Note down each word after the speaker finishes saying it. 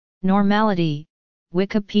Normality,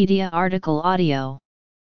 Wikipedia article audio.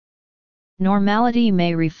 Normality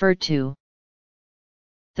may refer to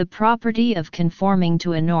the property of conforming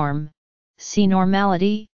to a norm, see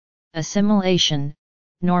normality, assimilation,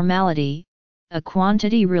 normality, a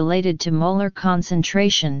quantity related to molar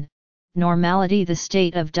concentration, normality the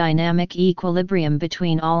state of dynamic equilibrium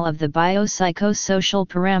between all of the biopsychosocial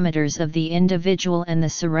parameters of the individual and the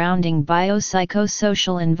surrounding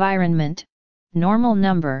biopsychosocial environment, normal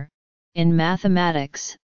number, in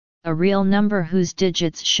mathematics, a real number whose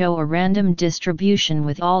digits show a random distribution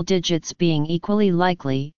with all digits being equally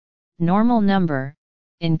likely, normal number,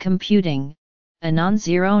 in computing, a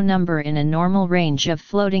non-zero number in a normal range of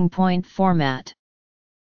floating point format.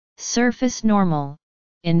 Surface normal,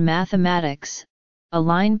 in mathematics, a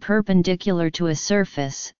line perpendicular to a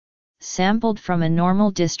surface, sampled from a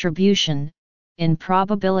normal distribution, in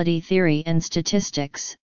probability theory and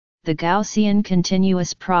statistics, the Gaussian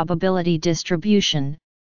continuous probability distribution,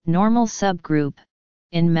 normal subgroup,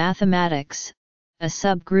 in mathematics, a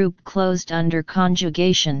subgroup closed under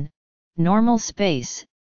conjugation, normal space,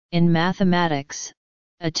 in mathematics,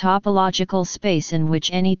 a topological space in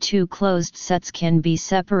which any two closed sets can be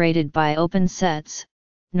separated by open sets.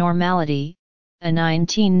 Normality, a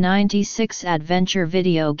 1996 adventure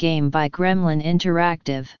video game by Gremlin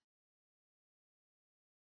Interactive.